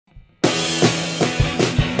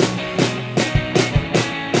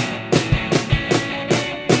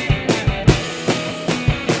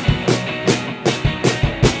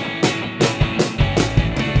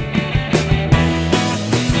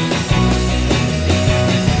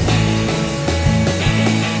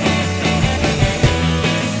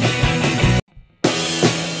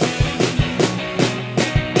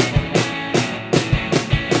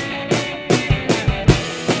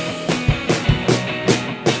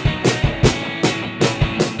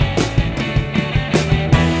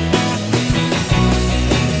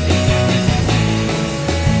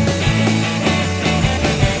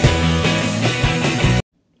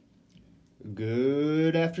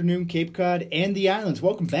afternoon, Cape Cod and the Islands.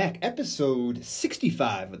 Welcome back. Episode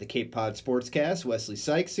 65 of the Cape Cod Sportscast. Wesley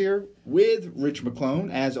Sykes here with Rich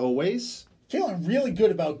McClone, as always. Feeling really good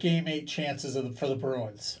about Game 8 chances for the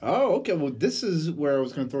Bruins. Oh, okay. Well, this is where I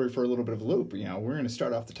was going to throw you for a little bit of a loop. You know, we're going to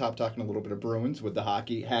start off the top talking a little bit of Bruins with the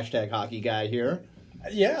hockey, #hockey guy here.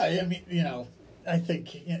 Yeah, I mean, I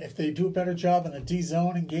think if they do a better job in the D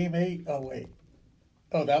zone in Game 8,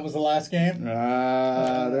 Oh, that was the last game?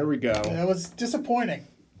 There we go. That was disappointing.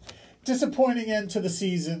 Disappointing end to the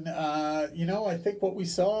season. I think what we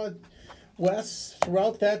saw, Wes,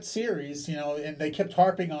 throughout that series, and they kept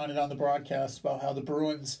harping on it on the broadcast about how the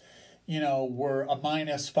Bruins, were a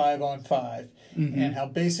 -5 on 5. Mm-hmm. And how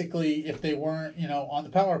basically if they weren't, on the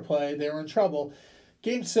power play, they were in trouble.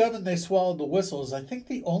 Game 7, they swallowed the whistles. I think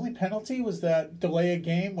the only penalty was that delay a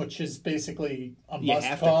game, which is basically a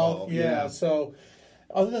must call. Yeah, so...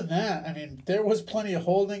 Other than that, I mean, there was plenty of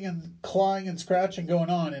holding and clawing and scratching going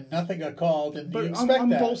on, and nothing got called. And you expect on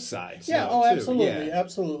that. both sides. Yeah. Though, Absolutely, yeah.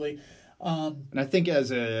 Absolutely. And I think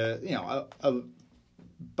as a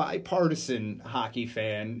bipartisan hockey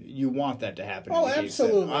fan, you want that to happen. Oh,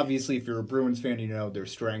 absolutely. Obviously, if you're a Bruins fan, their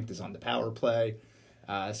strength is on the power play.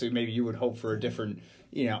 So maybe you would hope for a different,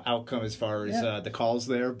 outcome as far as the calls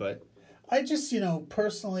there. But I just,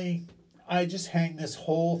 personally, I just hang this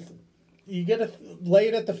whole. You get to lay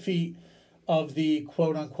it at the feet of the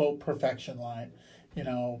quote-unquote perfection line.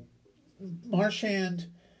 Marchand,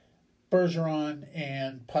 Bergeron,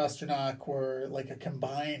 and Pasternak were like a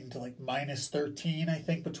combined -13, I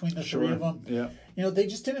think, between the three of them. Yeah. They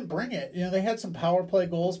just didn't bring it. They had some power play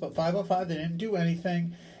goals, but 5-on-5, they didn't do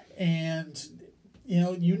anything. And,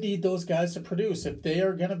 you need those guys to produce. If they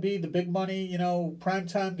are going to be the big money,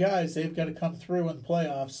 primetime guys, they've got to come through in the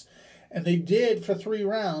playoffs. And they did for 3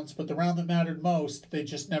 rounds, but the round that mattered most, they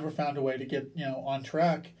just never found a way to get, on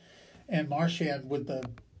track. And Marchand with the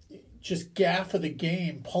just gaff of the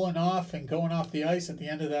game, pulling off and going off the ice at the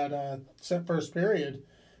end of that first period,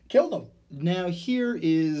 killed them. Now here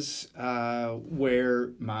is where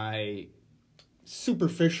my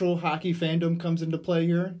superficial hockey fandom comes into play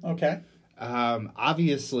here. Okay.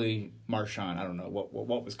 Obviously, Marchand, I don't know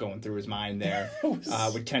what was going through his mind there.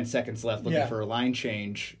 With 10 seconds left looking for a line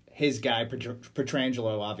change. His guy,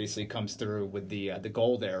 Pietrangelo, obviously comes through with the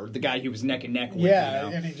goal there. The guy he was neck and neck with. Yeah,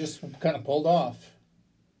 and he just kind of pulled off.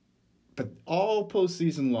 But all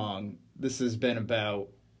postseason long, this has been about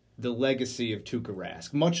the legacy of Tuukka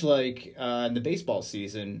Rask. Much like in the baseball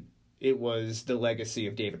season, it was the legacy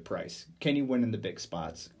of David Price. Can he win in the big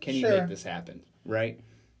spots? Can he make this happen? Right?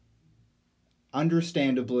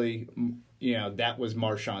 Understandably, that was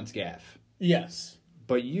Marchand's gaffe. Yes.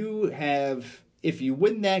 But you have... If you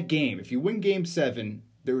win that game, if you win Game 7,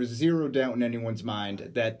 there is zero doubt in anyone's mind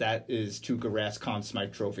that is Tuukka Rask's Conn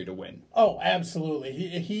Smythe Trophy to win. Oh, absolutely.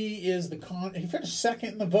 He is he finished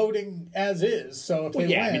second in the voting as is. So if they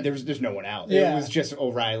win, I mean, there's no one out. Yeah. It was just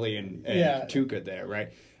O'Reilly and Tuukka there, right?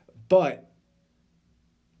 But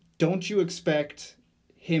don't you expect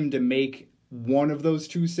him to make one of those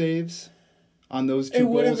 2 saves on those 2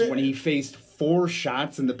 goals when he faced 4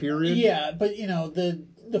 shots in the period? Yeah, but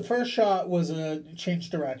the first shot was a change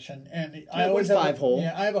direction, and I always have 5-hole.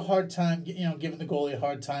 Yeah, I have a hard time, giving the goalie a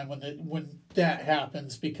hard time when that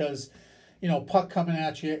happens because, puck coming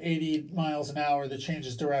at you at 80 miles an hour that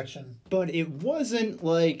changes direction. But it wasn't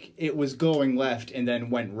like it was going left and then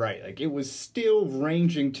went right. Like it was still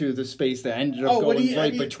ranging to the space that ended up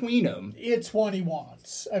going between them. It's one he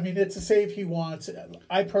wants. I mean, it's a save he wants.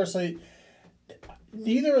 I personally.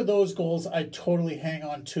 Neither of those goals I totally hang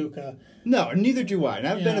on Tuukka. No, neither do I. And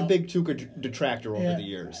I've been a big Tuukka detractor over the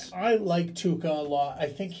years. I like Tuukka a lot. I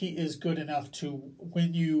think he is good enough to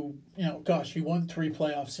win you, he won 3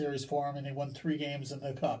 playoff series for him and he won 3 games in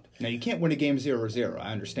the Cup. Now, you can't win a game 0-0.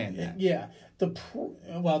 I understand that. Yeah.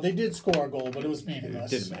 They did score a goal, but it was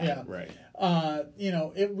meaningless. It didn't matter, right.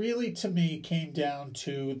 It really, to me, came down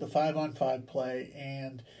to the 5-on-5 play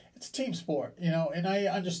and... It's a team sport, and I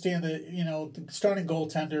understand that, the starting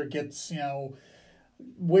goaltender gets,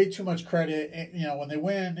 way too much credit, when they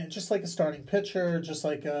win. It's just like a starting pitcher, just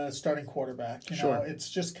like a starting quarterback. Sure.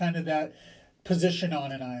 It's just kind of that position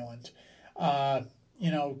on an island.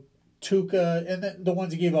 Tuukka, and the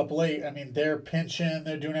ones he gave up late, I mean, they're pinching,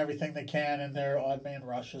 they're doing everything they can, and they're odd man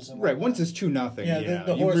rushes. And right, once it's 2-0,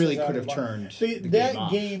 the you really could have turned the game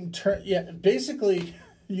off. Basically,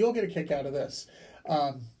 you'll get a kick out of this.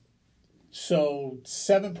 So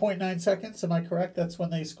 7.9 seconds, am I correct? That's when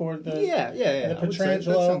they scored the The Pietrangelo.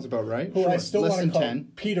 That sounds about right. Who I still want to call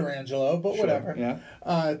 10. Peter Angelo, but whatever.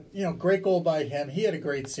 Yeah. Great goal by him. He had a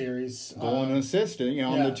great series. Goal and assist,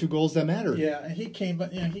 on the 2 goals that mattered. Yeah, and he came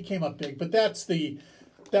up big. But that's the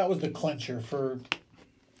that was the clincher for,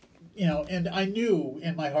 and I knew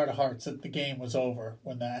in my heart of hearts that the game was over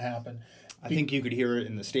when that happened. I think you could hear it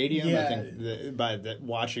in the stadium. Yeah. I think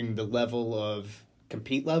watching the level of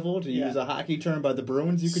compete level, to use a hockey term, by the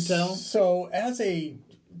Bruins, you could tell. So as a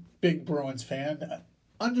big Bruins fan,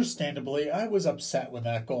 understandably, I was upset when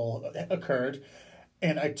that goal occurred,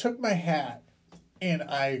 and I took my hat and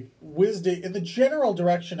I whizzed it in the general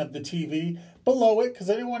direction of the TV below it because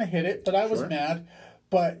I didn't want to hit it, but I was mad.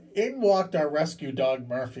 But in walked our rescue dog,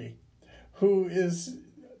 Murphy, who is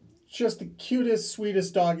just the cutest,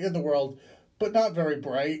 sweetest dog in the world, but not very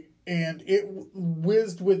bright. And it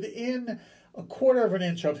whizzed within a quarter of an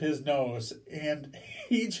inch of his nose, and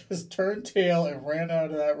he just turned tail and ran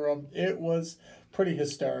out of that room. It was pretty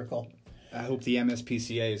hysterical. I hope the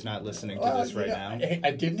MSPCA is not listening to this right now.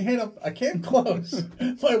 I didn't hit him. I came close.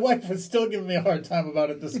 My wife was still giving me a hard time about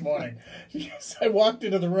it this morning. I walked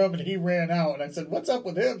into the room and he ran out, and I said, "What's up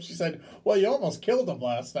with him?" She said, "Well, you almost killed him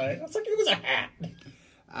last night." I was like, "It was a hat."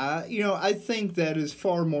 I think that is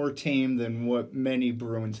far more tame than what many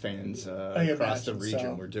Bruins fans across the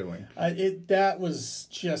region were doing. That was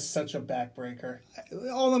just such a backbreaker.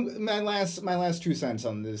 My last 2 cents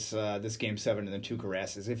on this Game 7 and the Tuukka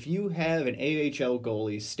Rask is, if you have an AHL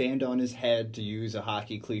goalie stand on his head, to use a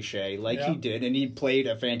hockey cliche, like he did, and he played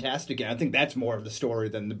a fantastic game, I think that's more of the story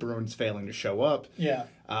than the Bruins failing to show up. Yeah.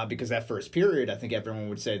 Because that first period, I think everyone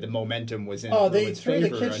would say the momentum was in Bruins'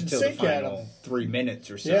 favor until the final 3 minutes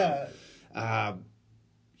or so. Yeah.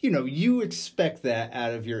 You expect that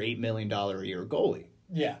out of your $8 million a year goalie.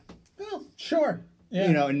 Yeah. Well, sure.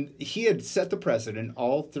 Yeah. And he had set the precedent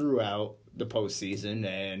all throughout the postseason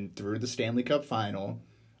and through the Stanley Cup final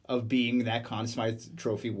of being that Conn Smythe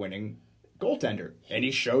Trophy winning goaltender. And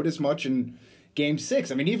he showed as much in Game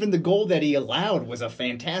 6. I mean, even the goal that he allowed was a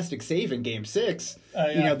fantastic save in Game 6.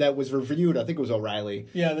 That was reviewed. I think it was O'Reilly.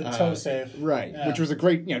 Yeah, the toe save. Right, which was a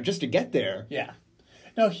great, just to get there. Yeah.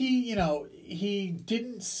 No, he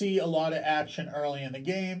didn't see a lot of action early in the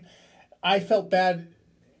game. I felt bad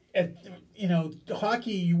at,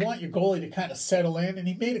 hockey, you want your goalie to kind of settle in, and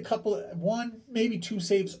he made one, maybe two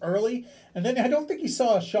saves early, and then I don't think he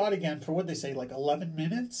saw a shot again for what they say, like 11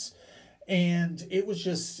 minutes. And it was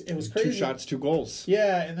crazy. 2 shots, 2 goals.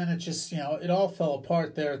 Yeah, and then it just, it all fell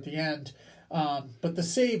apart there at the end. But the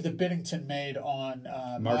save that Binnington made on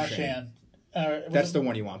Marchand. That's the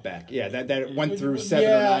one you want back. Yeah, that went through 7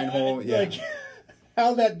 or 9 hole. Yeah. Like,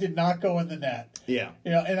 how that did not go in the net. Yeah.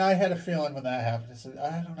 And I had a feeling when that happened, I said,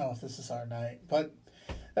 I don't know if this is our night. But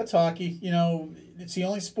that's hockey. It's the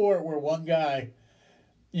only sport where one guy,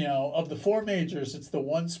 of the 4 majors, it's the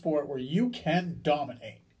one sport where you can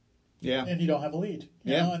dominate. Yeah. And you don't have a lead.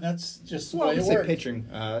 You know, and that's just the way I it would works. say pitching,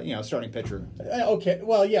 starting pitcher. Okay.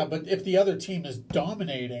 Well, yeah, but if the other team is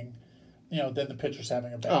dominating, then the pitcher's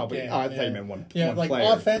having a bad game. I thought you meant one like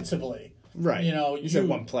player. Offensively. Right. You said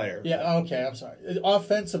one player. Yeah, okay, I'm sorry.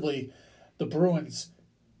 Offensively, the Bruins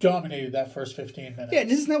dominated that first 15 minutes. Yeah, and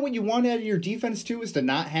isn't that what you want out of your defense, too, is to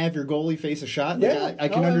not have your goalie face a shot? Yeah. I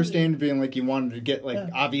can understand being like you wanted to get,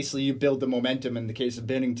 obviously you build the momentum in the case of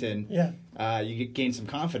Binnington. Yeah. You gain some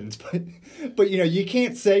confidence. But you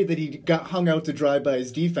can't say that he got hung out to dry by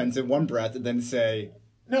his defense in one breath and then say,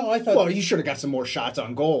 no, I thought... well, you should have got some more shots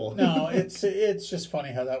on goal. No, it's just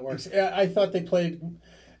funny how that works. I thought they played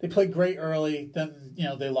great early, then,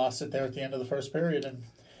 they lost it there at the end of the first period, and...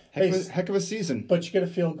 Heck of a season. But you got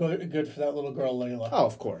to feel good for that little girl, Layla. Oh,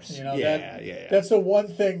 of course. Yeah. That's the one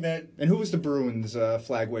thing that... And who was the Bruins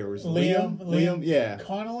flag wavor? Was Liam? Yeah.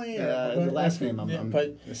 Connolly? The last name I'm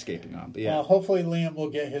escaping on. But yeah. Hopefully Liam will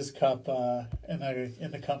get his cup in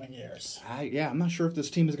the coming years. I'm not sure if this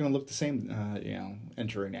team is going to look the same,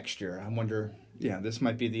 entering next year. I wonder... Yeah, this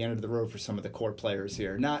might be the end of the road for some of the core players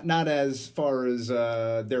here. Not as far as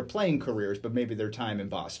their playing careers, but maybe their time in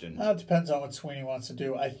Boston. It depends on what Sweeney wants to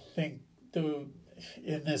do. I think, and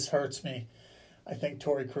this hurts me, I think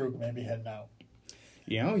Torrey Krug may be heading out.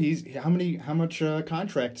 He's how much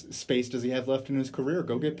contract space does he have left in his career?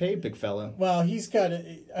 Go get paid, big fella. Well, he's got,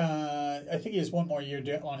 I think he has one more year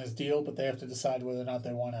on his deal, but they have to decide whether or not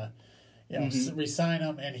they want to, re-sign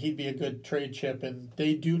him, and he'd be a good trade chip, and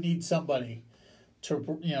they do need somebody.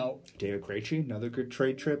 David Krejci, another good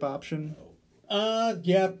trade trip option.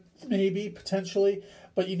 Yeah, maybe potentially,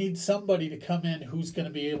 but you need somebody to come in who's going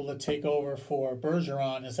to be able to take over for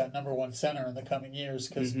Bergeron as that number 1 center in the coming years,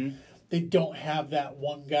 because they don't have that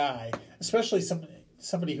one guy, especially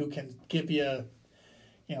somebody who can give you,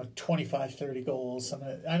 25, 30 goals.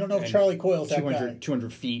 I don't know if Charlie Coyle's that guy.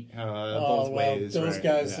 200 feet both ways. Those right?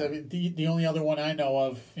 guys. Yeah. I mean, the only other one I know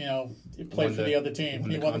of, played for the other team.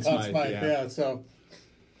 He won the Conn Smythe. So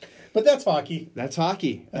But that's hockey. That's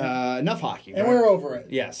hockey. Enough hockey. And we're over it.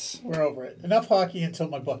 Yes. We're over it. Enough hockey until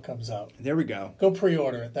my book comes out. There we go. Go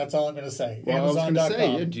pre-order it. That's all I'm going to say. Well, Amazon.com. I was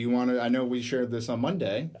going to say, do you want to... I know we shared this on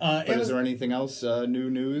Monday, but is there anything else, new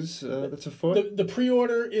news that's afoot? The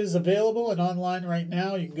pre-order is available and online right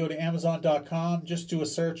now. You can go to Amazon.com. Just do a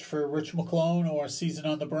search for Rich McClone or Season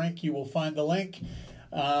on the Brink. You will find the link.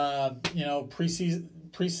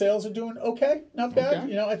 Pre-sales are doing okay. Not bad.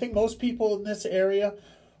 Okay. I think most people in this area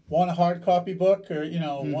want a hard copy book or,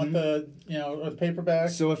 want the, or the paperback.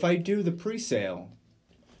 So if I do the pre-sale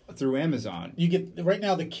through Amazon... You get... Right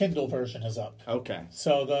now, the Kindle version is up. Okay.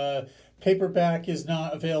 So the paperback is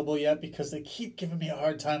not available yet because they keep giving me a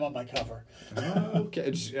hard time on my cover.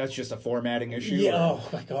 Okay. That's just a formatting issue? Yeah. Oh,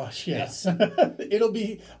 my gosh, yes. It'll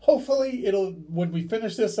be... Hopefully, when we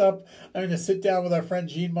finish this up, I'm going to sit down with our friend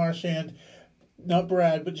Gene Marchand, not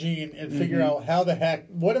Brad, but Gene, and figure out how the heck...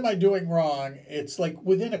 What am I doing wrong? It's like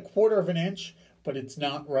within a quarter of an inch, but it's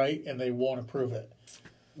not right, and they won't approve it.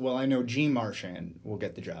 Well, I know Gene Marchand will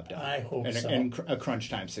get the job done. I hope so. In a crunch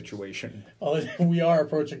time situation. Well, we are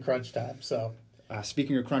approaching crunch time, so...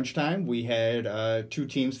 Speaking of crunch time, we had 2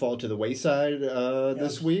 teams fall to the wayside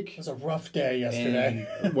this week. It was a rough day yesterday.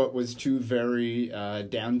 And what was 2 very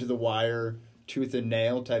down-to-the-wire,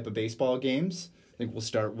 tooth-and-nail type of baseball games. I think we'll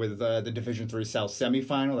start with the Division III South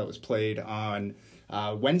semifinal that was played on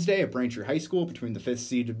Wednesday at Braintree High School between the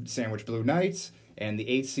 5th-seeded Sandwich Blue Knights and the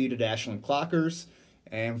 8th-seeded Ashland Clockers.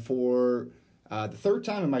 And for the third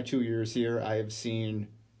time in my 2 years here, I have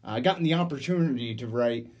gotten the opportunity to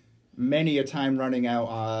write many a time running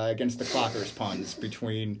out against the Clockers puns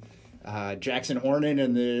between Jackson Hornan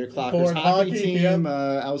and the Clockers hockey team,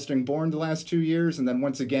 ousting Bourne the last 2 years, and then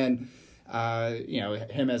once again,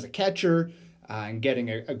 him as a catcher. And getting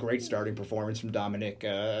a great starting performance from Dominic,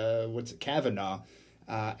 Kavanaugh,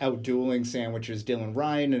 outdueling Sandwich's Dylan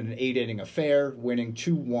Ryan in an 8-inning affair, winning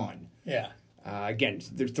 2-1. Yeah. Again,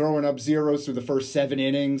 they're throwing up zeros through the first 7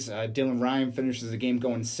 innings. Dylan Ryan finishes the game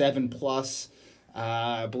going 7+.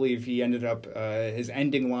 I believe he ended up, his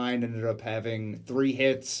ending line ended up having 3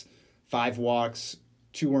 hits, 5 walks,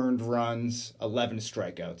 2 earned runs, 11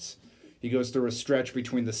 strikeouts. He goes through a stretch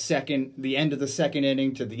between the end of the second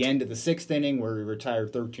inning to the end of the 6th inning where he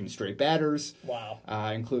retired 13 straight batters. Wow.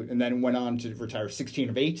 And then went on to retire 16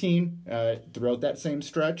 of 18 throughout that same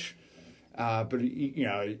stretch. But,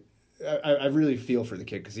 I really feel for the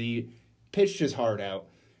kid because he pitched his heart out,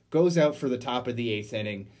 goes out for the top of the 8th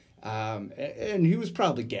inning, and he was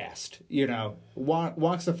probably gassed.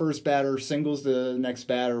 Walks the first batter, singles the next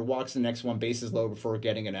batter, walks the next one, bases low before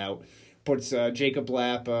getting it out. Puts Jacob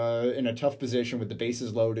Lapp in a tough position with the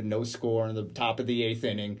bases loaded, no score in the top of the 8th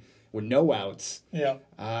inning with no outs. Yeah.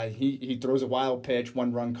 He throws a wild pitch.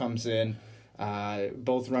 1 run comes in.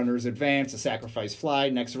 Both runners advance. A sacrifice fly.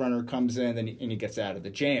 Next runner comes in, and he gets out of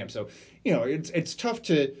the jam. So, it's tough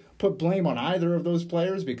to put blame on either of those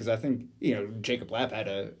players because I think, Jacob Lapp had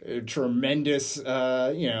a tremendous,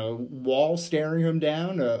 wall staring him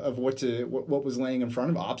down of what was laying in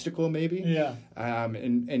front of him, obstacle maybe. Yeah.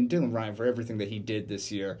 And Dylan Ryan for everything that he did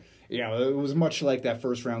this year. It was much like that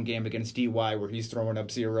first round game against DY where he's throwing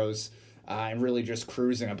up zeros and really just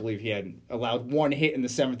cruising. I believe he had allowed 1 hit in the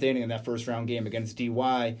 7th inning in that first round game against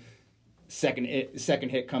DY. Second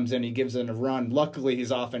hit comes in, he gives it a run. Luckily,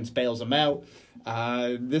 his offense bails him out.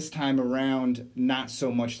 This time around, not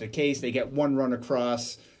so much the case. They get 1 run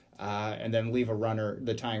across and then leave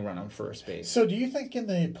the tying run on first base. So do you think in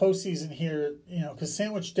the postseason here, because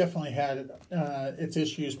Sandwich definitely had its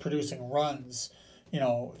issues producing runs,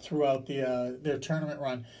 throughout their tournament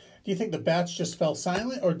run. Do you think the bats just fell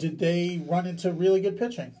silent, or did they run into really good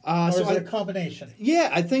pitching? Or is it a combination?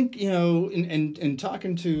 Yeah, I think, in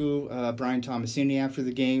talking to Brian Tomasini after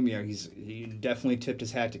the game, he definitely tipped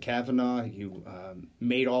his hat to Kavanaugh. He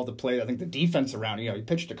made all the plays. I think the defense around, he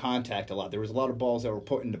pitched to contact a lot. There was a lot of balls that were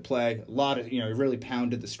put into play. A lot of, he really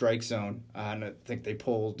pounded the strike zone. And I think they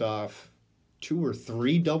pulled off 2 or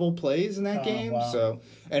 3 double plays in that game. Wow. So,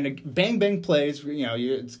 and bang plays,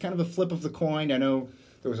 it's kind of a flip of the coin. I know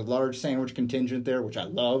there was a large Sandwich contingent there, which I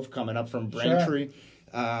love, coming up from Braintree.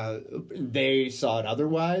 Sure. They saw it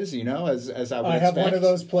otherwise, as I would expect. I have one of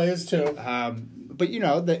those plays, too. But,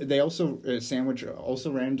 they also, Sandwich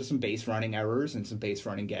also ran into some base running errors and some base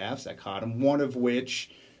running gaffes that caught him, one of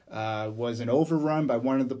which was an overrun by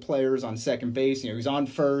one of the players on second base. He was on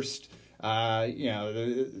first.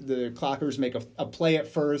 The Clockers make a play at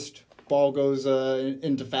first. Ball goes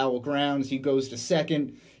into foul grounds. He goes to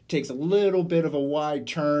second. Takes a little bit of a wide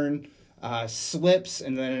turn, slips,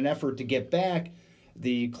 and then an effort to get back.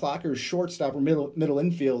 The Clockers shortstop or middle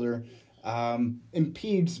infielder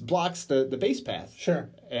blocks the base path. Sure.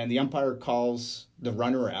 And the umpire calls the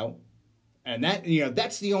runner out. And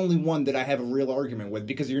that's the only one that I have a real argument with,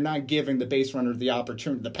 because you're not giving the base runner the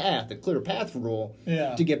opportunity, the clear path rule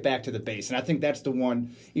to get back to the base. And I think that's the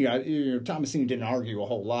one, Thomasini didn't argue a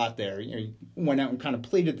whole lot there. He went out and kind of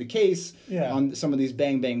pleaded the case on some of these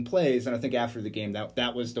bang plays. And I think after the game,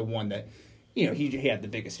 that was the one that, he had the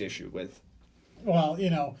biggest issue with. Well,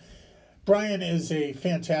 Brian is a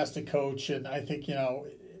fantastic coach, and I think,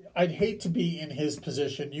 I'd hate to be in his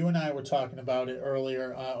position. You and I were talking about it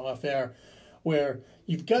earlier off air, where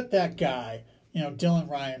you've got that guy, Dylan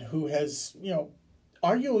Ryan, who has,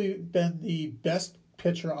 arguably been the best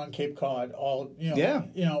pitcher on Cape Cod all, I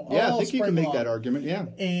think you can make that argument,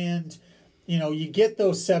 And, you get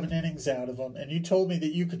those 7 innings out of him, and you told me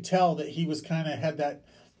that you could tell that he was kind of had that,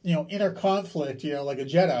 inner conflict, like a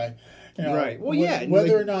Jedi. Right. Well,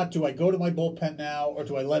 whether or not do I go to my bullpen now, or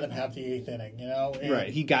do I let him have the 8th inning? Right.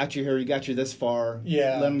 He got you here. He got you this far.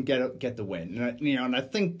 Yeah. Let him get the win. And I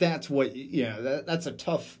think that's what that's a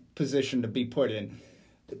tough position to be put in.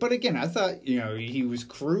 But again, I thought he was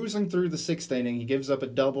cruising through the 6th inning. He gives up a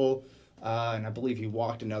double, and I believe he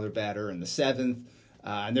walked another batter in the 7th.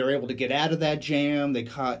 And they were able to get out of that jam. They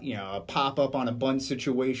caught a pop up on a bunt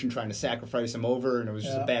situation, trying to sacrifice him over, and it was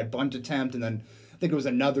just a bad bunt attempt. And then I think it was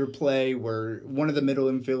another play where one of the middle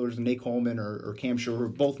infielders, Nate Coleman or Cam Shore,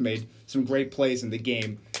 both made some great plays in the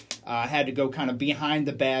game, had to go kind of behind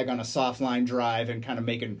the bag on a soft line drive and kind of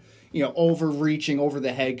making, overreaching over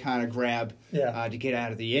the head kind of grab to get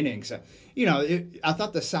out of the inning. So, I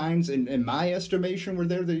thought the signs in my estimation were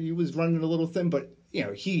there that he was running a little thin, but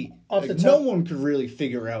no one could really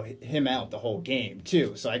figure him out the whole game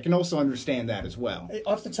too. So I can also understand that as well.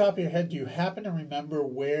 Off the top of your head, do you happen to remember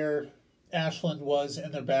where Ashland was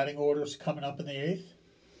in their batting orders coming up in the 8th?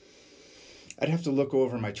 I'd have to look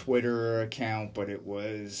over my Twitter account, but it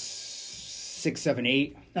was 6, 7,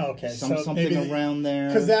 8. Oh, okay, something around there.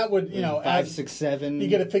 Because that would, 5, 6, 7. You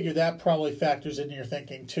got to figure that probably factors into your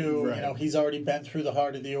thinking too. Right. He's already been through the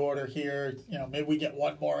heart of the order here. Maybe we get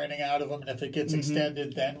one more inning out of him, and if it gets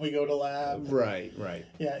extended, then we go to lab. Right.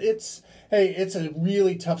 Yeah, it's a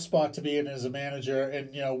really tough spot to be in as a manager,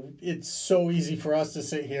 and it's so easy for us to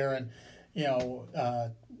sit here and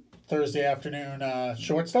Thursday afternoon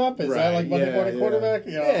shortstop. Is that like Monday morning quarterback?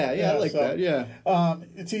 I like that. Yeah.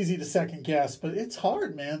 It's easy to second guess, but it's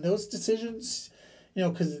hard, man. Those decisions,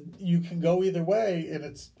 because you can go either way, and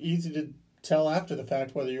it's easy to tell after the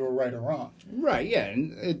fact whether you were right or wrong. Right. Yeah,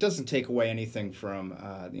 and it doesn't take away anything from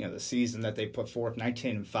the season that they put forth,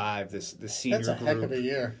 19-5. This senior group. That's a heck of a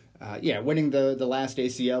year. Winning the last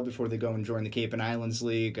ACL before they go and join the Cape and Islands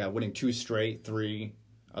League, winning 2 straight, 3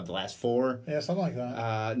 of the last 4. Yeah, something like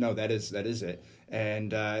that. No, that is it.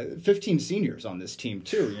 And 15 seniors on this team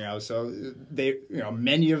too. So they,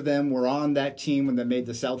 many of them were on that team when they made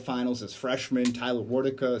the South Finals as freshmen. Tyler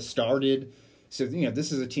Wartica started. So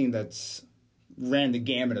this is a team that's ran the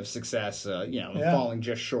gamut of success. Falling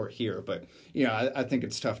just short here, but I think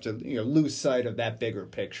it's tough to lose sight of that bigger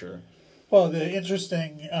picture. Well, the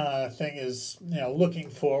interesting thing is looking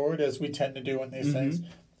forward, as we tend to do in these things.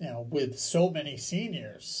 With so many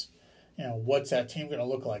seniors, what's that team going to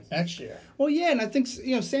look like next year? Well, yeah, and I think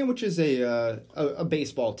Sandwich is a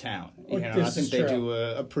baseball town. I think they do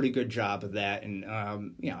a pretty good job of that, and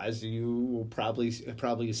as you will probably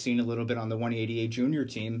have seen a little bit on the 188 junior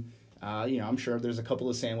team. I'm sure there's a couple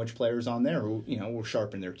of Sandwich players on there who will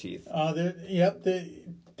sharpen their teeth.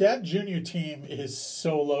 That junior team is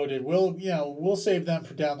so loaded. We'll save them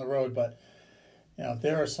for down the road, but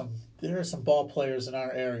there are some ball players in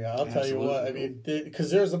our area. I'll tell you what. I mean, because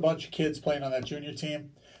there's a bunch of kids playing on that junior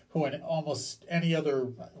team who in almost any other,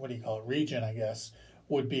 region, I guess,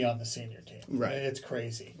 would be on the senior team. Right. It's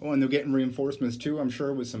crazy. Well, and they're getting reinforcements too, I'm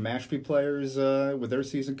sure, with some Mashpee players with their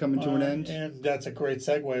season coming to an end. And that's a great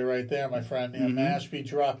segue right there, my friend. Mashpee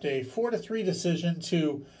dropped a 4-3 decision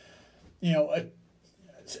to,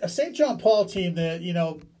 a St. John Paul team that,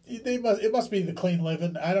 it must be the clean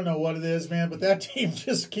living. I don't know what it is, man, but that team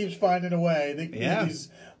just keeps finding a way. These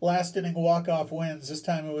last inning walk-off wins. This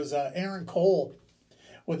time it was Aaron Cole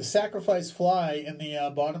with a sacrifice fly in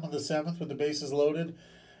the bottom of the 7th with the bases loaded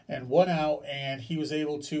and 1 out, and he was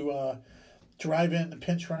able to drive in the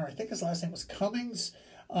pinch runner. I think his last name was Cummings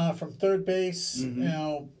from third base.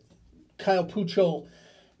 Kyle Puchel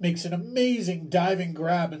makes an amazing diving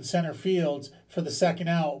grab in center field for the 2nd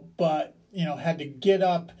out, but had to get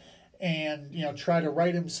up and try to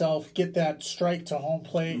right himself, get that strike to home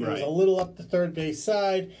plate. Right. It was a little up the third base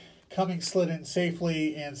side. Cummings slid in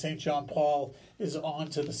safely, and St. John Paul is on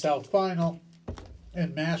to the South Final.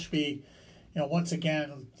 And Mashpee, once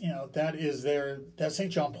again, that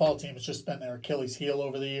St. John Paul team has just been their Achilles heel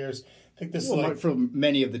over the years. I think this is for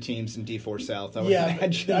many of the teams in D4 South, I would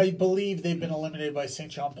imagine. I believe they've been eliminated by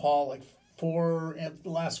St. John Paul like 4 in the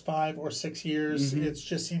last 5 or 6 years. It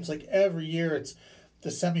just seems like every year it's the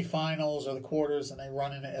semifinals or the quarters, and they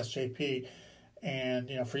run into SJP.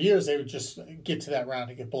 And, for years they would just get to that round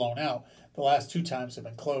and get blown out. The last 2 times have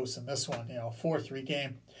been close, and this one, 4-3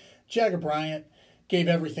 game. Jagger Bryant gave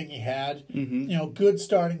everything he had. Good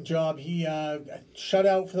starting job. He shut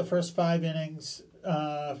out for the first 5 innings,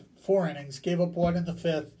 4 innings, gave up 1 in the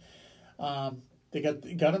 5th. They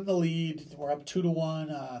got him the lead. We're up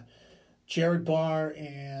 2-1. Jared Barr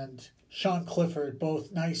and Sean Clifford,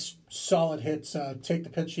 both nice, solid hits, take the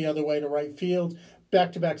pitch the other way to right field.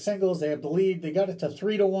 Back-to-back singles. They have the lead. They got it to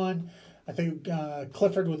 3-1. I think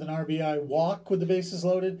Clifford with an RBI walk with the bases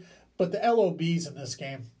loaded. But the LOBs in this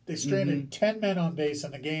game, they stranded 10 men on base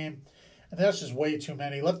in the game. And that's just way too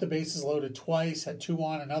many. Left the bases loaded twice, had 2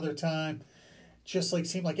 on another time. Just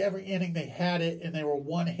seemed like every inning they had it, and they were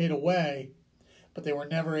 1 hit away. But they were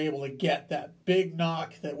never able to get that big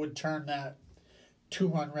knock that would turn that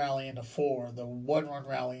 2-run rally into 4, the 1-run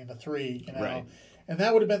rally into 3, Right. And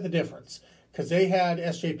that would have been the difference, because they had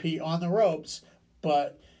SJP on the ropes,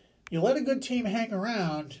 but you let a good team hang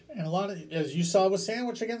around, and a lot of, as you saw with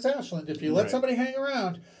Sandwich against Ashland, if you let somebody hang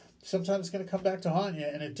around, sometimes it's going to come back to haunt you,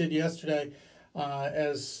 and it did yesterday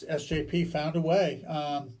as SJP found a way.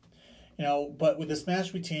 But with this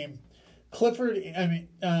Mashpee team,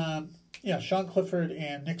 Sean Clifford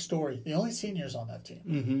and Nick Story, the only seniors on that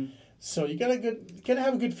team. So you gotta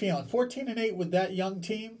have a good feeling. 14-8 with that young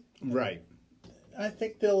team. Right. I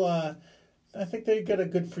think they got a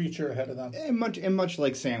good future ahead of them. And much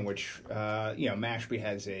like Sandwich, Mashpee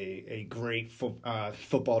has a great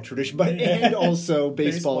football tradition, and also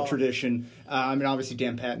baseball tradition. Obviously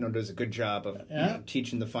Dan Patno does a good job of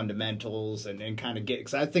teaching the fundamentals and kind of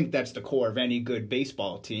because I think that's the core of any good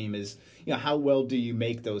baseball team is how well do you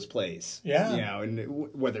make those plays? Yeah. And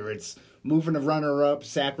whether it's moving a runner up,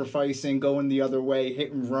 sacrificing, going the other way,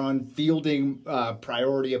 hit and run, fielding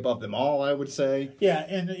priority above them all, I would say. Yeah,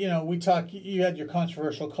 and you had your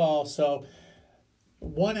controversial call, so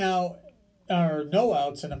 1 out or no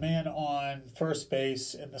outs and a man on first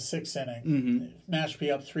base in the 6th inning.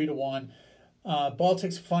 Mashpee up 3-1. Ball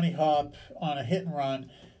takes a funny hop on a hit and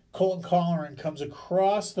run. Colton Colleran comes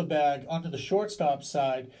across the bag onto the shortstop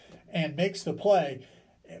side and makes the play,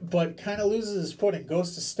 but kind of loses his footing,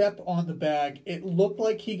 goes to step on the bag. It looked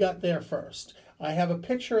like he got there first. I have a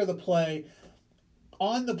picture of the play.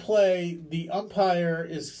 On the play, the umpire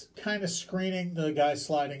is kind of screening the guy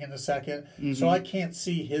sliding in the second, so I can't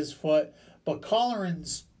see his foot. But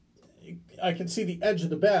Colleran's, I can see the edge of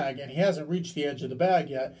the bag, and he hasn't reached the edge of the bag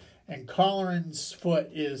yet, and Colleran's foot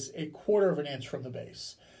is 1/4 of an inch from the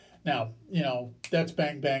base. Now, that's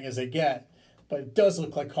bang bang as they get, but it does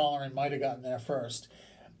look like Colleran might have gotten there first.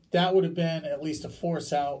 That would have been at least a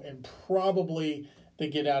force out, and probably they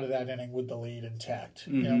get out of that inning with the lead intact.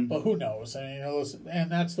 But who knows?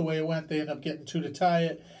 And that's the way it went. They end up getting 2 to tie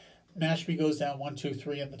it. Mashpee goes down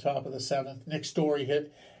 1-2-3 in the top of the 7th. Nick Story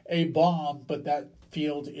hit a bomb, but that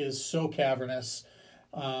field is so cavernous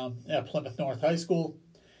at Plymouth North High School,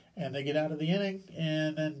 and they get out of the inning,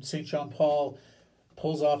 and then St. John Paul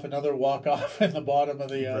pulls off another walk-off in the bottom of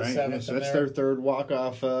the 7th. So that's their 3rd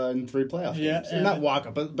walk-off in 3 playoff games. And not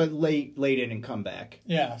walk-off, but late inning comeback.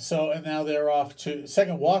 Yeah, and now they're off to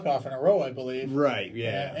 2nd walk-off in a row, I believe. Right,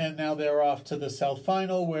 yeah. And now they're off to the South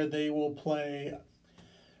Final, where they will play,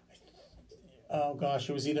 it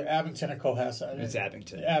was either Abington or Cohasset. It's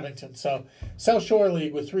Abington. Abington. So South Shore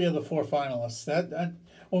League with 3 of the 4 finalists. That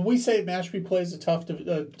when we say Mashpee plays a tough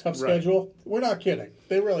schedule, we're not kidding.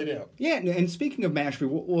 They really do. Yeah, and speaking of Mashpee,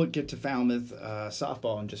 we'll get to Falmouth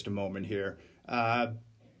softball in just a moment here.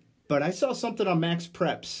 But I saw something on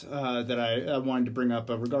MaxPreps that I wanted to bring up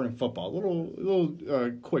regarding football. A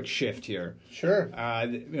little quick shift here. Sure.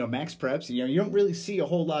 MaxPreps. You don't really see a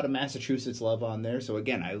whole lot of Massachusetts love on there. So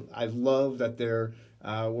again, I love that they're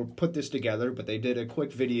put this together. But they did a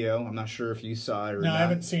quick video. I'm not sure if you saw it or not. No, I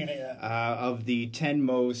haven't seen it yet. Of the 10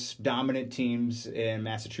 most dominant teams in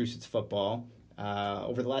Massachusetts football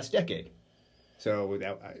over the last decade. So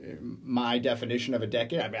my definition of a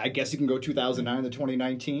decade, I guess you can go 2009 to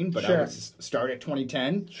 2019, but I would start at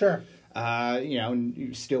 2010. Sure.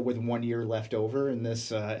 And still with 1 year left over in this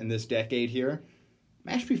decade here.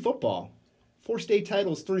 Mashpee football, 4 state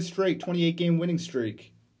titles, 3 straight, 28-game winning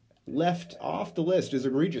streak. left off the list is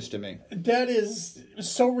egregious to me. That is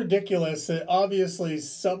so ridiculous that obviously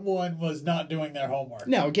someone was not doing their homework.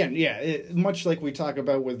 Now, again, much like we talk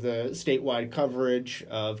about with the statewide coverage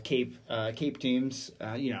of Cape teams,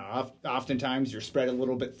 oftentimes you're spread a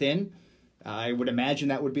little bit thin. I would imagine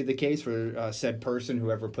that would be the case for said person,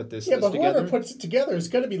 whoever put this list together. Yeah, but whoever puts it together is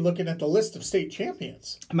going to be looking at the list of state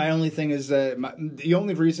champions. My only thing is that the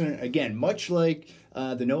only reason, again, much like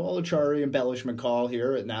the Noah Achari embellishment call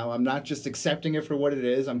here, now I'm not just accepting it for what it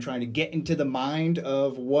is. I'm trying to get into the mind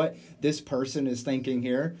of what this person is thinking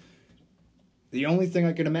here. The only thing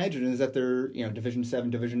I can imagine is that they're, Division 7,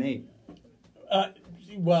 Division 8.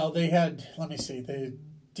 Well, they had, let me see, they had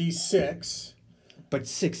D6. But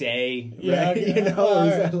 6A, yeah, right? Yeah,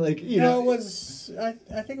 is that like, No, it was, I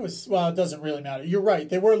think it was, well, it doesn't really matter. You're right.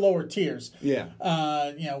 They were lower tiers. Yeah.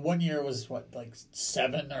 1 year was, like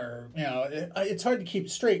 7 or, it's hard to keep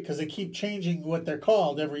straight because they keep changing what they're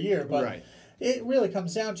called every year. But right. It really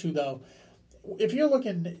comes down to, though, if you're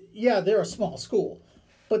looking, they're a small school.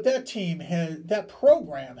 But that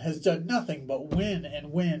program has done nothing but win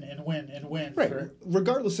and win and win and win. Right.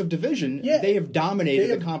 Regardless of division, they have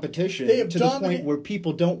dominated the competition to the point where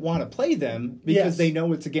people don't want to play them because they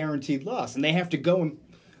know it's a guaranteed loss. And they have to go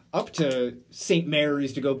up to St.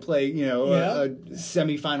 Mary's to go play, a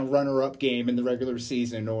semifinal runner-up game in the regular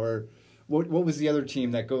season. Or what was the other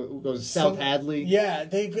team that goes South Hadley? Yeah,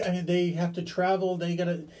 they have to travel.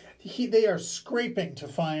 They are scraping to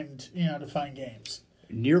find games.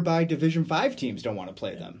 Nearby Division 5 teams don't want to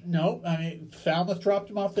play them. No, Falmouth dropped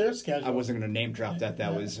them off their schedule. I wasn't going to name drop that.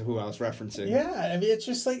 That was who I was referencing. Yeah, it's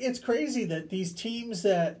just like, it's crazy that these teams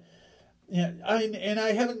that, I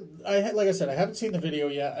haven't seen the video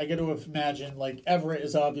yet. I got to imagine, like, Everett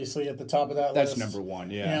is obviously at the top of that list. That's number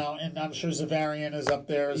one, yeah. And I'm sure Zavarian is up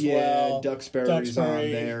there as well. Yeah, Duxbury's on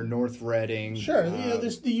there, North Reading. Sure,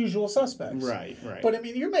 there's the usual suspects. Right. But,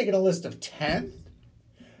 you're making a list of 10?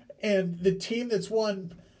 And the team that's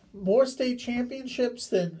won more state championships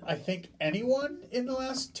than I think anyone in the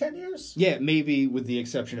last 10 years? Yeah, maybe with the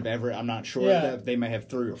exception of Everett. I'm not sure. That they might have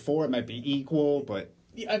 3 or 4. It might be equal, but...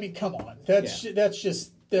 come on. That's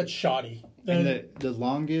shoddy. And the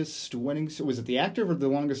longest winning... Was it the active or the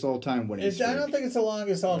longest all-time winning streak? I don't think it's the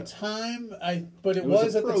longest all-time, but it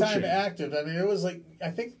was at the time active. It was like, I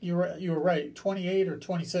think you were right, 28 or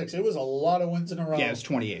 26. It was a lot of wins in a row. Yeah, it's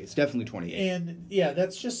 28. It's definitely 28. And,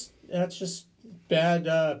 that's just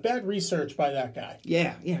bad research by that guy.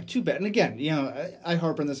 Yeah, too bad. And again, I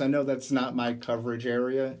harp on this. I know that's not my coverage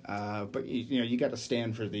area, but you got to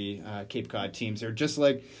stand for the Cape Cod teams there. Just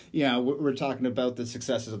like we're talking about the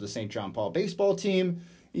successes of the St. John Paul baseball team.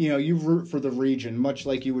 You root for the region, much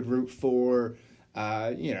like you would root for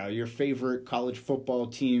your favorite college football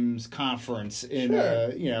team's conference in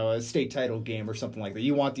a state title game or something like that.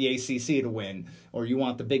 You want the ACC to win, or you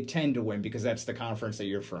want the Big Ten to win because that's the conference that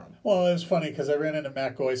you're from. Well, it was funny because I ran into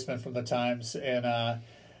Matt Goisman from the Times, and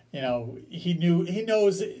he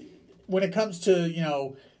knows when it comes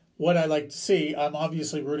to what I like to see. I'm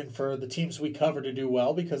obviously rooting for the teams we cover to do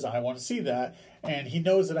well because I want to see that. And he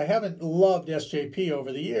knows that I haven't loved SJP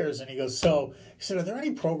over the years. And he goes, he said, are there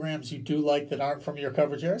any programs you do like that aren't from your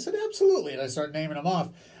coverage area? I said, absolutely. And I started naming them off.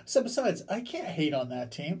 I said, besides, I can't hate on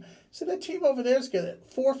that team. I said, that team over there's got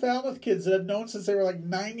 4 Falmouth kids that I've known since they were like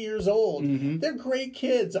 9 years old. Mm-hmm. They're great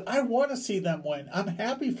kids. I want to see them win. I'm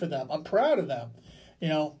happy for them. I'm proud of them.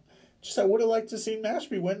 Just I would have liked to see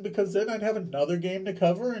Mashpee win because then I'd have another game to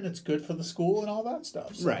cover and it's good for the school and all that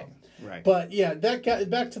stuff. So. Right. But that got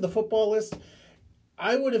back to the football list.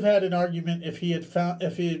 I would have had an argument if he had found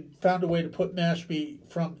a way to put Mashpee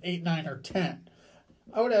from 8, 9, or 10.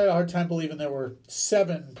 I would have had a hard time believing there were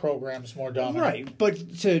 7 programs more dominant. Right,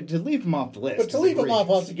 but to leave them off the list. But to leave them off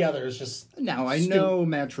altogether is just Now, I know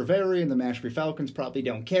Matt Treveri and the Mashpee Falcons probably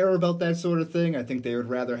don't care about that sort of thing. I think they would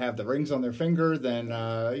rather have the rings on their finger than,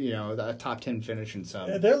 the top 10 finish in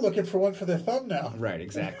some. They're looking for one for their thumb now. Right,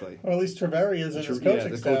 exactly. Or at least Treveri is in his coaching staff.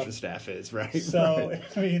 Yeah, the coaching staff is, right. So,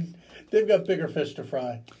 right. They've got bigger fish to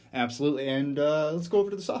fry. Absolutely. And let's go over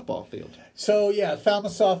to the softball field. So,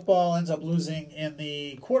 Falmouth softball ends up losing in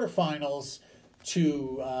the quarterfinals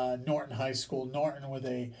to Norton High School. Norton with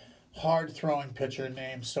a hard-throwing pitcher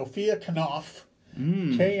named Sophia Knopf.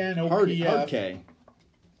 Knopf. Hard K.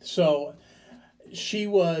 So, she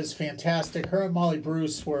was fantastic. Her and Molly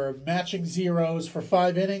Bruce were matching zeros for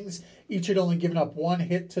 5 innings. Each had only given up 1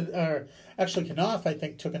 hit actually, Knopf, I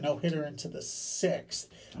think, took a no-hitter into the 6th.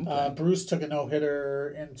 Okay. Bruce took a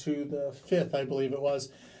no-hitter into the 5th, I believe it was.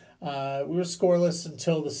 We were scoreless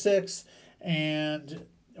until the 6th, and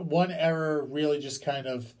one error really just kind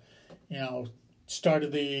of,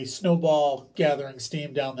 started the snowball gathering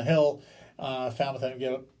steam down the hill. Falmouth had to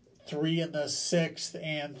get 3 in the 6th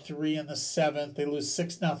and 3 in the 7th. They lose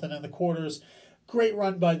 6-0 in the quarters. Great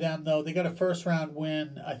run by them, though. They got a first-round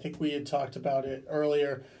win. I think we had talked about it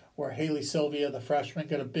earlier, where Haley Sylvia, the freshman,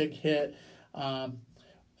 got a big hit.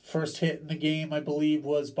 First hit in the game, I believe,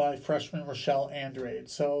 was by freshman Rochelle Andrade.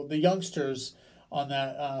 So the youngsters on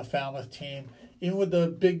that Falmouth team, even with the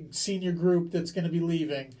big senior group that's going to be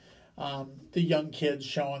leaving, the young kids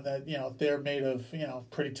showing that, they're made of,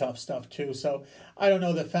 pretty tough stuff too. So I don't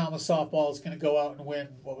know that Falmouth softball is going to go out and win,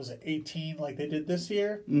 18 like they did this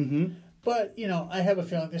year? Mm-hmm. But, I have a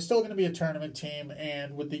feeling they're still going to be a tournament team,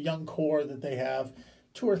 and with the young core that they have,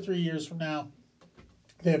 2 or 3 years from now,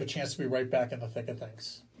 they have a chance to be right back in the thick of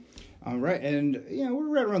things. All right, and we're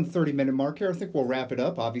right around the 30-minute mark here. I think we'll wrap it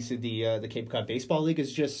up. Obviously, the Cape Cod Baseball League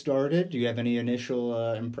has just started. Do you have any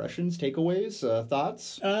initial impressions, takeaways,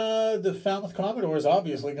 thoughts? The Falmouth Commodores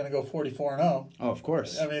obviously going to go 44-0. Oh, of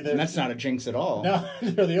course. I mean, and that's not a jinx at all. No,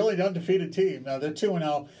 they're the only undefeated team. No, they're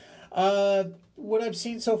 2-0. What I've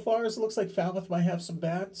seen so far is it looks like Falmouth might have some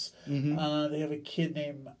bats. Mm-hmm. They have a kid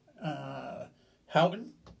named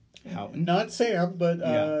Houghton. Not Sam, but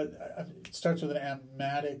it starts with an M.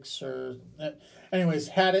 Maddox or... anyways,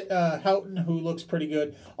 Houghton, who looks pretty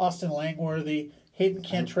good. Austin Langworthy, Hayden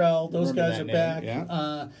Cantrell, those guys are back.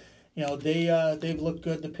 Yeah. They've looked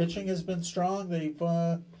good. The pitching has been strong. They've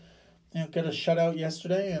got a shutout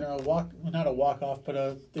yesterday and not a walk-off,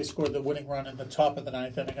 but they scored the winning run in the top of the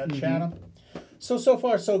 9th inning at Chatham. So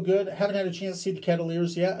far, so good. Haven't had a chance to see the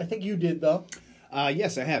Kettleers yet. I think you did, though.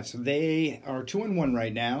 Yes, I have. So they are 2-1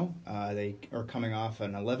 right now. They are coming off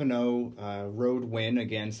an 11-0 road win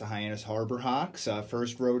against the Hyannis Harbor Hawks.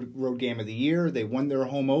 First road game of the year. They won their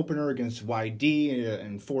home opener against YD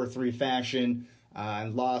in 4-3 fashion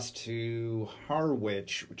and lost to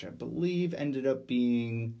Harwich, which I believe ended up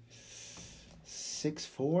being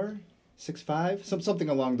 6-4, 6-5, something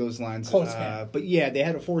along those lines. Close game. But yeah, they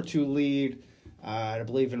had a 4-2 lead. I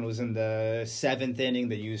believe it was in the 7th inning.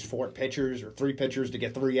 They used 3 pitchers to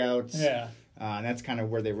get 3 outs. Yeah. And that's kind of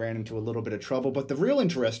where they ran into a little bit of trouble. But the real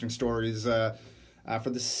interesting story is for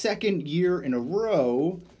the second year in a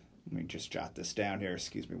row, let me just jot this down here.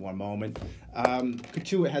 Excuse me one moment.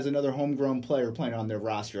 Katuitt has another homegrown player playing on their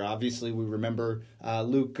roster. Obviously, we remember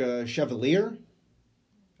Luke Chevalier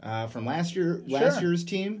from last year's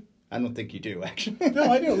team. I don't think you do, actually. No,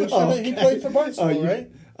 I do. Luke Chevalier, he played for Barnstable, right?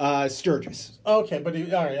 Sturgis. Okay, but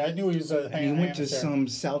all right, I knew he was he went to some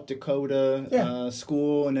South Dakota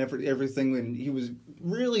school and everything, and he was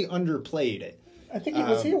really underplayed it. I think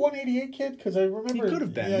was he a 188 kid? Because I remember... He could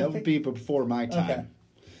have been. That would be before my time.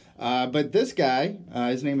 Okay. But this guy,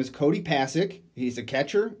 his name is Cody Pasick. He's a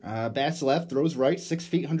catcher. Bats left, throws right, 6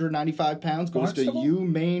 feet, 195 pounds, goes to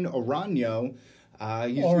UMaine Orono.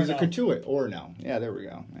 He's a Katuitt. Orono. Yeah, there we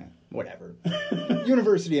go. Yeah, whatever.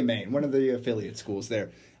 University of Maine, one of the affiliate schools there.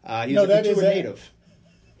 He's a Katuitt native.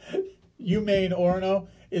 UMaine Orono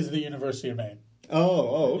is the University of Maine.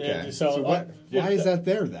 Oh, okay. Yeah, so why is that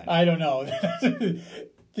there then? I don't know.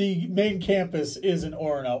 The main campus is in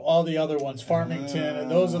Orono. All the other ones, Farmington, and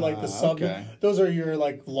those are like the sub. Okay. Those are your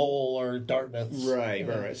like Lowell or Dartmouth.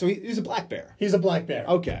 Right. So he's a black bear. He's a black bear.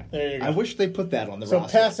 Okay. There you go. I wish they put that on the roster.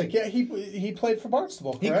 So Pasick, yeah, he played for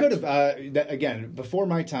Barnstable, correct? He could have. Again, before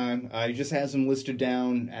my time, he just has him listed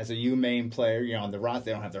down as a UMaine player. On the roster,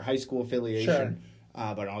 they don't have their high school affiliation.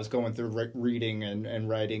 Sure. But I was going through reading and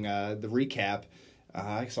writing the recap.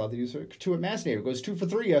 I saw the user Katuitt Mass native goes 2 for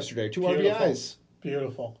 3 yesterday, 2 RBIs.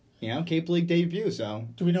 Beautiful. Cape League debut. So,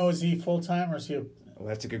 do we know, is he full time or is he? Well,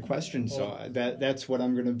 that's a good question. So that's what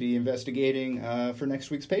I'm going to be investigating for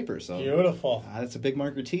next week's paper. So beautiful. That's a big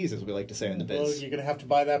marker tease, as we like to say in the biz. Well, you're going to have to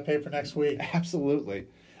buy that paper next week. Absolutely.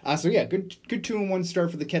 So yeah, good 2-1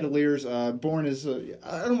 start for the Kettleers. Bourne is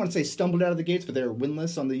I don't want to say stumbled out of the gates, but they're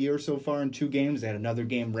winless on the year so far in 2 games. They had another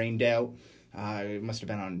game rained out. It must have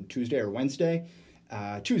been on Tuesday or Wednesday.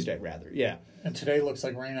 Tuesday, rather, yeah. And today looks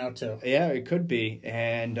like rain out, too. Yeah, it could be.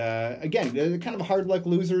 And, again, they're kind of hard luck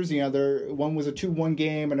losers. One was a 2-1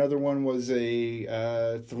 game. Another one was a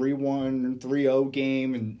 3-1, 3-0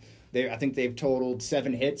 game. And I think they've totaled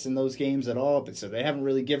 7 hits in those games at all. But so they haven't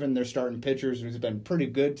really given their starting pitchers, who's been pretty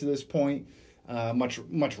good to this point, much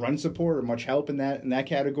run support or much help in that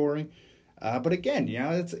category. But again,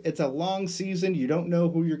 it's a long season. You don't know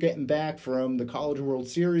who you're getting back from the College World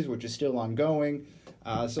Series, which is still ongoing.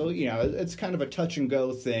 So it's kind of a touch and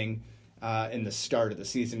go thing in the start of the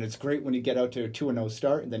season. It's great when you get out to a 2-0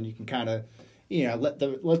 start, and then you can kind of let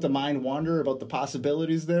the mind wander about the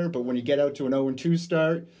possibilities there. But when you get out to an 0-2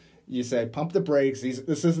 start, you say pump the brakes.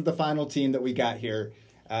 This isn't the final team that we got here.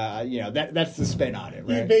 that's the spin on it,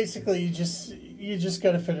 right? You just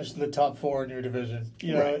got to finish the top 4 in your division.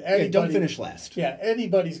 Right. Don't finish last. Yeah,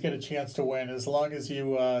 anybody's got a chance to win as long as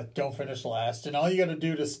you don't finish last. And all you got to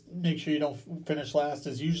do to make sure you don't finish last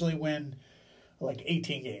is usually win like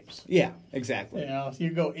 18 games. Yeah, exactly. You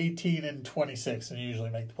go 18-26 and you usually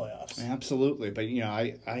make the playoffs. Absolutely, but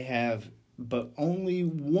I have but only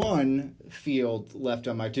one field left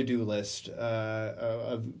on my to-do list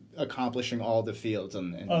of accomplishing all the fields.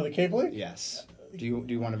 The Cape League? Yes. Do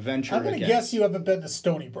you want to venture? I'm going to guess you haven't been to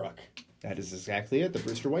Stony Brook. That is exactly it. The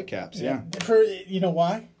Brewster Whitecaps. Yeah. You know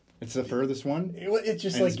why? It's the furthest one. It's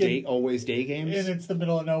just always day games, and it's the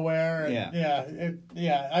middle of nowhere. And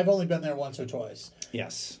I've only been there once or twice.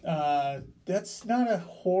 Yes. That's not a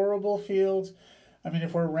horrible field. I mean,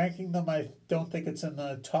 if we're ranking them, I don't think it's in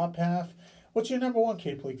the top half. What's your number 1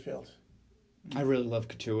 Cape League field? I really love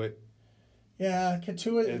Katuitt. Yeah,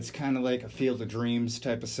 Katuitt. It's kind of like a Field of Dreams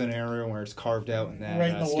type of scenario where it's carved out in that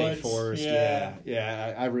right in the state woods. Forest.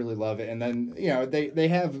 Yeah, I really love it. And then they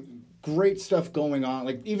have great stuff going on.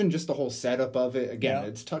 Like even just the whole setup of it. Again,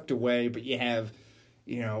 it's tucked away, but you have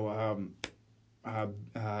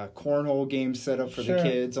cornhole games set up for the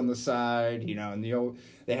kids on the side. And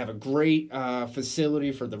they have a great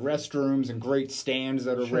facility for the restrooms and great stands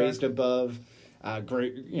that are raised above.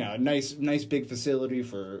 Great, nice big facility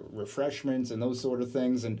for refreshments and those sort of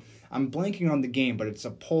things. And I'm blanking on the game, but it's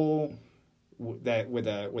a pole that with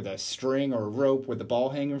a string or a rope with the ball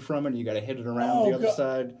hanging from it. And you got to hit it around the other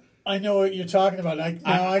side. I know what you're talking about.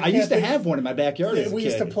 I used to have one in my backyard as a We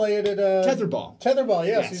kid. used to play it at tetherball. Tetherball,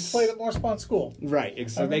 yes. You used to play it at Morspont School. Right.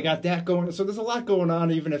 So they got that going. So there's a lot going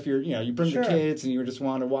on. Even if you bring the kids and you just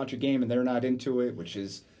want to watch a game and they're not into it, which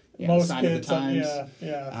is most sign kids, of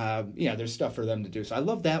the times. There's stuff for them to do. So I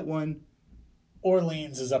love that one.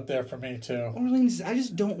 Orleans is up there for me too. Orleans, I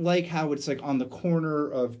just don't like how it's like on the corner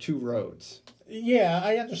of 2 roads. Yeah,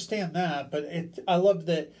 I understand that, but I love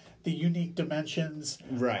the unique dimensions.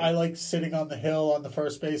 Right. I like sitting on the hill on the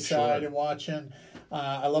first base side and watching.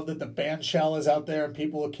 I love that the band shell is out there and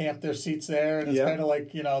people will camp their seats there, and it's kind of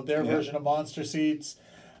like their version of monster seats.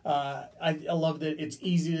 I love that it's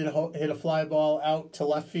easy to hit a fly ball out to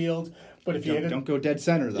left field, but if don't go dead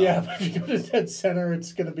center though. Yeah, but if you go to dead center,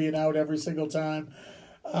 it's going to be an out every single time.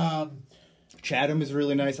 Chatham is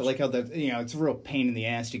really nice. I like how it's a real pain in the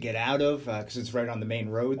ass to get out of because it's right on the main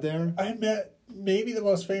road there. I met maybe the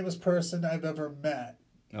most famous person I've ever met.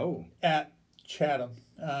 Oh. At Chatham,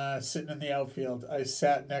 sitting in the outfield. I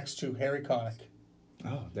sat next to Harry Connick.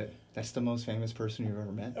 Oh, that's the most famous person you've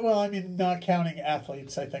ever met? Well, I mean, not counting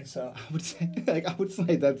athletes, I think so. I would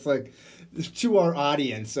say that's like to our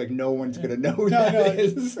audience, like no one's gonna know who that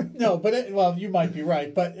is. No, but you might be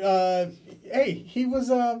right. But hey, he was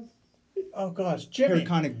Jimmy. Harry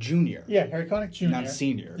Connick Jr. Yeah, Harry Connick Jr. Not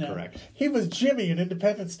senior, correct. He was Jimmy in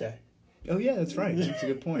Independence Day. Oh, yeah, that's right. That's a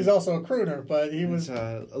good point. He's also a crooner, but he was...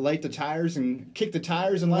 light the tires and kick the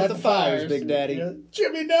tires and light the fires, Big Daddy. Yeah.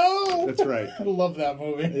 Jimmy, no! That's right. I love that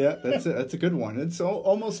movie. Yeah, that's a good one. It's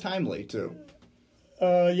almost timely, too.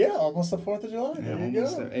 Almost the 4th of July. There you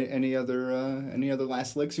go. Any other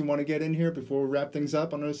last licks you want to get in here before we wrap things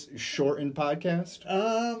up on this shortened podcast?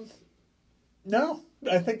 No,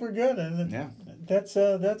 I think we're good. And that's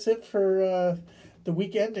it for the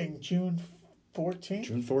week ending June 14th.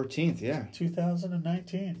 June 14th, yeah.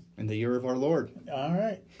 2019. In the year of our Lord. All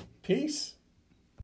right. Peace.